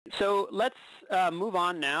So let's move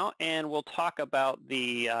on now, and we'll talk about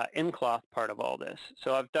the InCloth part of all this.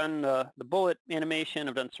 So I've done the bullet animation.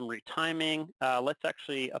 I've done some retiming. Let's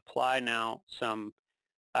actually apply now some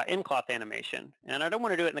InCloth animation. And I don't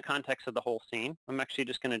want to do it in the context of the whole scene. I'm actually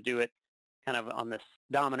just going to do it kind of on this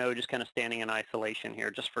domino, just kind of standing in isolation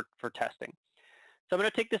here, just for testing. So I'm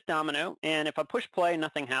going to take this domino, and if I push play,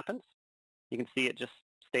 nothing happens. You can see it just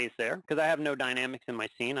stays there because I have no dynamics in my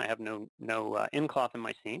scene. I have no InCloth in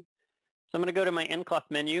my scene. So I'm going to go to my InCloth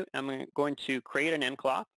menu. I'm going to create an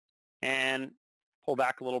InCloth and pull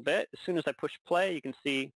back a little bit. As soon as I push play, you can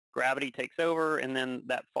see gravity takes over, and then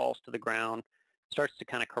that falls to the ground, starts to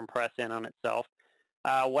kind of compress in on itself.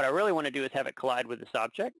 What I really want to do is have it collide with this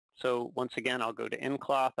object. So once again, I'll go to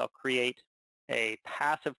InCloth. I'll create a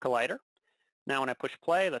passive collider. Now when I push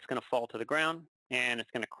play, that's going to fall to the ground, and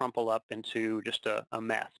it's going to crumple up into just a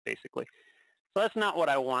mess, basically. So that's not what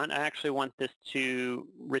I want. I actually want this to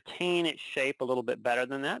retain its shape a little bit better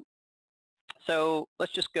than that. So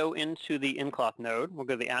let's just go into the InCloth node. We'll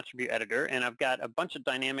go to the attribute editor, and I've got a bunch of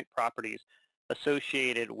dynamic properties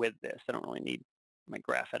associated with this. I don't really need my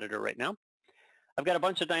graph editor right now. I've got a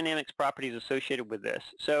bunch of dynamics properties associated with this.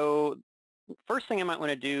 So first thing I might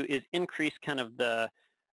want to do is increase kind of the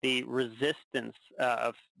resistance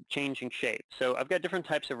of changing shape. So I've got different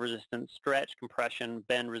types of resistance: stretch, compression,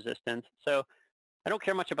 bend resistance. So I don't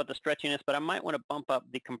care much about the stretchiness, but I might want to bump up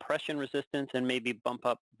the compression resistance and maybe bump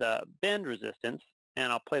up the bend resistance,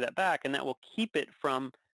 and I'll play that back, and that will keep it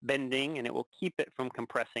from bending, and it will keep it from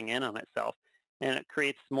compressing in on itself, and it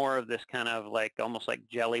creates more of this kind of like almost like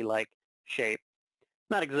jelly-like shape.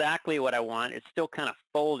 Not exactly what I want. It's still kind of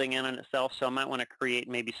folding in on itself, so I might want to create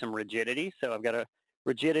maybe some rigidity. So I've got a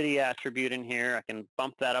rigidity attribute in here. I can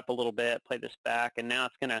bump that up a little bit, play this back, and now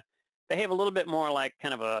it's going to behave a little bit more like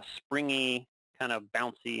kind of a springy, kind of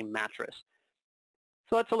bouncy mattress.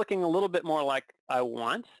 So that's looking a little bit more like I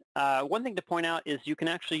want. One thing to point out is you can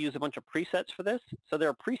actually use a bunch of presets for this. So there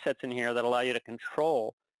are presets in here that allow you to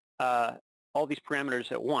control all these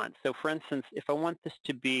parameters at once. So for instance, if I want this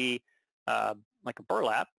to be like a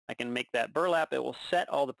burlap, I can make that burlap. It will set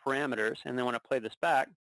all the parameters, and then when I play this back,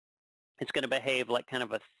 it's going to behave like kind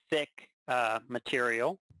of a thick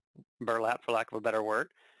material, burlap for lack of a better word.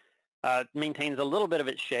 It maintains a little bit of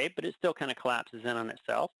its shape, but it still kind of collapses in on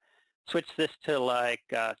itself. Switch this to like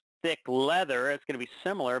thick leather. It's going to be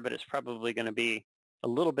similar, but it's probably going to be a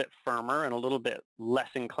little bit firmer and a little bit less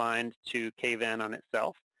inclined to cave in on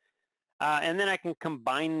itself. And then I can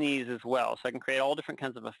combine these as well. So I can create all different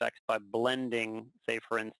kinds of effects by blending, say,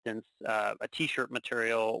 for instance, a t-shirt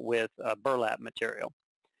material with a burlap material.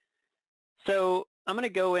 So I'm going to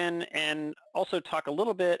go in and also talk a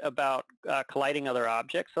little bit about colliding other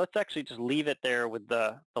objects. So let's actually just leave it there with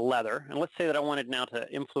the leather. And let's say that I wanted now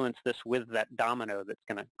to influence this with that domino that's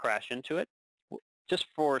going to crash into it. Just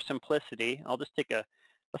for simplicity, I'll just take a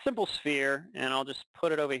simple sphere, and I'll just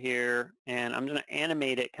put it over here, and I'm going to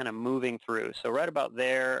animate it kind of moving through. So right about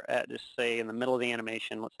there at just say in the middle of the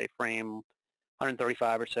animation, let's say frame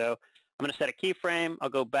 135 or so, I'm going to set a keyframe. I'll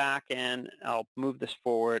go back and I'll move this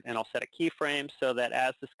forward, and I'll set a keyframe so that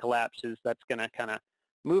as this collapses, that's going to kind of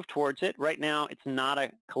move towards it. Right now, it's not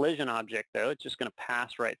a collision object, though. It's just going to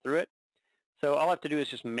pass right through it. So all I have to do is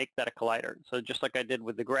just make that a collider. So just like I did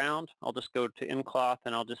with the ground, I'll just go to InCloth,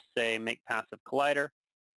 and I'll just say make passive collider.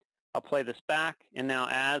 I'll play this back, and now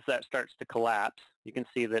as that starts to collapse, you can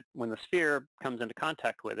see that when the sphere comes into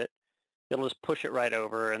contact with it, it'll just push it right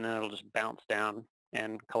over, and then it'll just bounce down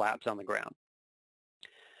and collapse on the ground.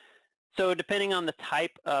 So depending on the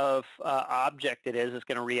type of object it is, it's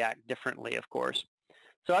going to react differently, of course.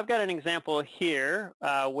 So I've got an example here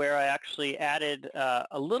where I actually added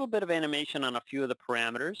a little bit of animation on a few of the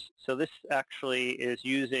parameters. So this actually is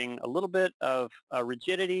using a little bit of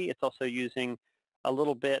rigidity. It's also using a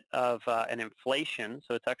little bit of an inflation.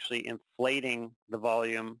 So it's actually inflating the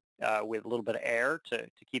volume with a little bit of air to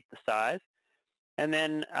keep the size. And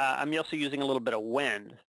then I'm also using a little bit of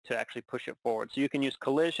wind to actually push it forward. So you can use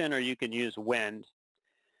collision or you can use wind.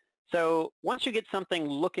 So once you get something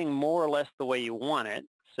looking more or less the way you want it,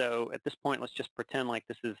 so at this point, let's just pretend like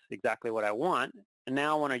this is exactly what I want. And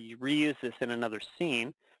now I want to reuse this in another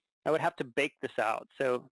scene. I would have to bake this out.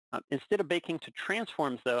 So instead of baking to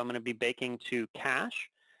transforms, though, I'm going to be baking to cache.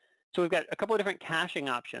 So we've got a couple of different caching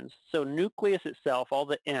options. So Nucleus itself, all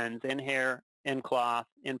the ends, nHair, nCloth,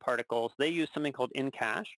 nParticles, they use something called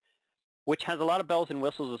nCache, which has a lot of bells and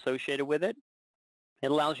whistles associated with it.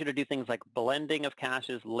 It allows you to do things like blending of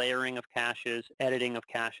caches, layering of caches, editing of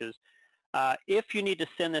caches. If you need to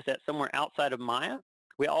send this at somewhere outside of Maya,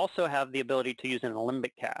 we also have the ability to use an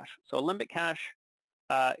alembic cache. So alembic cache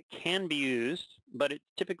can be used, but it's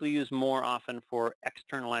typically used more often for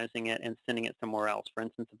externalizing it and sending it somewhere else. For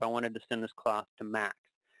instance, if I wanted to send this cloth to Max.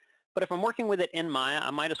 But if I'm working with it in Maya,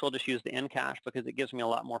 I might as well just use the nCache because it gives me a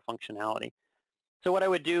lot more functionality. So what I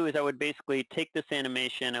would do is I would basically take this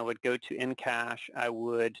animation, I would go to nCache, I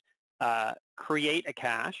would create a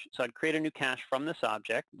cache. So I'd create a new cache from this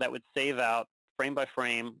object that would save out frame by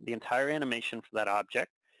frame the entire animation for that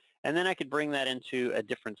object. And then I could bring that into a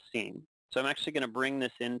different scene. So I'm actually going to bring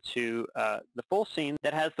this into the full scene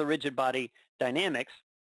that has the rigid body dynamics.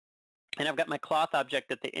 And I've got my cloth object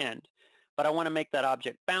at the end. But I want to make that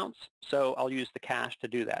object bounce, so I'll use the cache to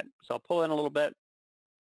do that. So I'll pull in a little bit.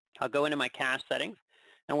 I'll go into my cache settings.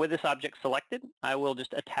 And with this object selected, I will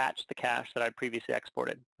just attach the cache that I previously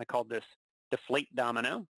exported. I called this deflate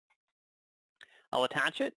domino. I'll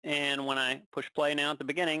attach it, and when I push play now at the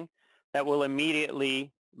beginning, that will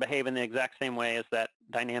immediately behave in the exact same way as that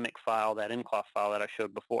dynamic file, that nCloth file that I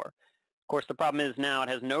showed before. Of course, the problem is now it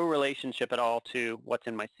has no relationship at all to what's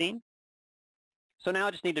in my scene. So now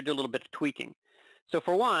I just need to do a little bit of tweaking. So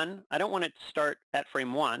for one, I don't want it to start at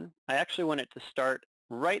frame 1. I actually want it to start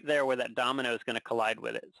right there where that domino is going to collide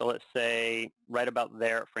with it. So let's say right about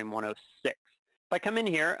there at frame 106. If I come in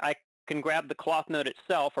here, I can grab the cloth node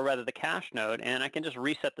itself, or rather the cache node, and I can just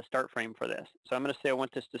reset the start frame for this. So I'm going to say I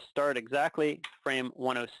want this to start exactly frame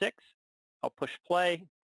 106. I'll push play,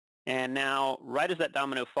 and now right as that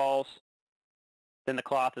domino falls, then the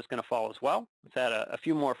cloth is going to fall as well. Let's add a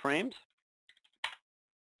few more frames.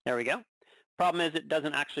 There we go. Problem is it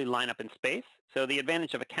doesn't actually line up in space. So the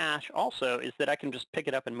advantage of a cache also is that I can just pick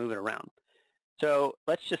it up and move it around. So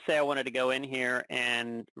let's just say I wanted to go in here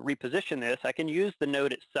and reposition this. I can use the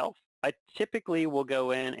node itself. I typically will go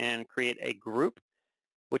in and create a group,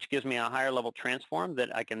 which gives me a higher level transform that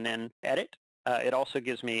I can then edit. It also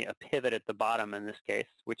gives me a pivot at the bottom in this case,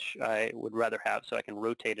 which I would rather have so I can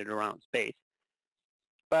rotate it around space.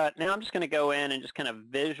 But now I'm just going to go in and just kind of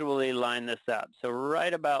visually line this up. So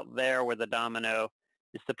right about there where the domino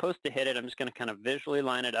is supposed to hit it, I'm just going to kind of visually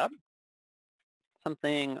line it up.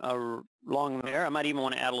 Something along there. I might even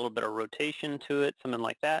want to add a little bit of rotation to it, something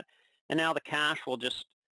like that. And now the cache will just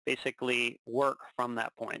basically work from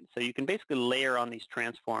that point. So you can basically layer on these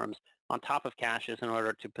transforms on top of caches in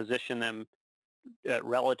order to position them at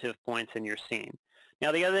relative points in your scene.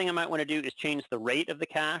 Now the other thing I might want to do is change the rate of the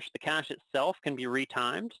cache. The cache itself can be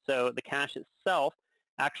retimed. So the cache itself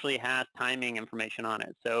actually has timing information on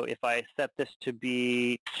it. So if I set this to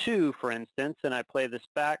be 2, for instance, and I play this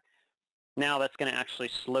back, now that's going to actually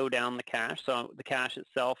slow down the cache. So the cache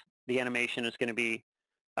itself, the animation is going to be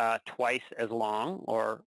twice as long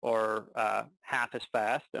or half as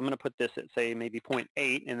fast. I'm going to put this at, say, maybe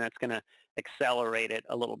 0.8, and that's going to accelerate it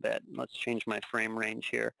a little bit. Let's change my frame range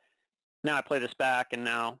here. Now I play this back, and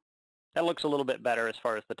now that looks a little bit better as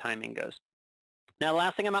far as the timing goes. Now the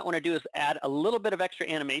last thing I might want to do is add a little bit of extra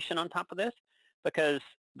animation on top of this, because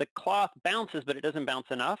the cloth bounces, but it doesn't bounce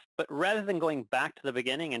enough. But rather than going back to the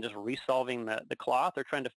beginning and just resolving the cloth, or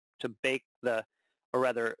trying to bake or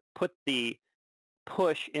rather put the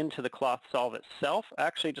push into the cloth solve itself, I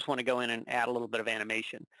actually just want to go in and add a little bit of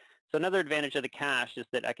animation. So another advantage of the cache is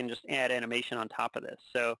that I can just add animation on top of this.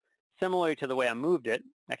 So similar to the way I moved it,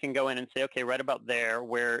 I can go in and say, okay, right about there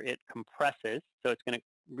where it compresses, so it's going to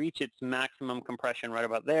reach its maximum compression right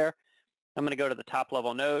about there. I'm going to go to the top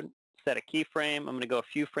level node, set a keyframe. I'm going to go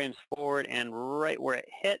a few frames forward, and right where it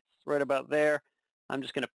hits, right about there, I'm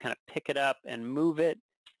just going to kind of pick it up and move it,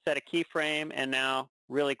 set a keyframe, and now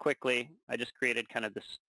really quickly I just created kind of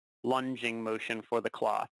this lunging motion for the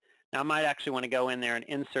cloth. Now I might actually want to go in there and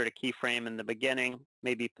insert a keyframe in the beginning,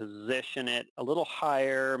 maybe position it a little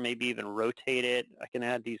higher, maybe even rotate it. I can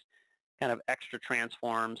add these kind of extra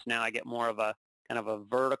transforms. Now I get more of a kind of a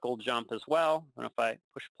vertical jump as well. And if I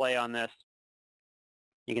push play on this,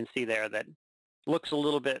 you can see there that looks a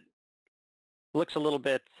little bit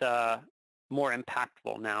more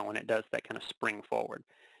impactful now when it does that kind of spring forward.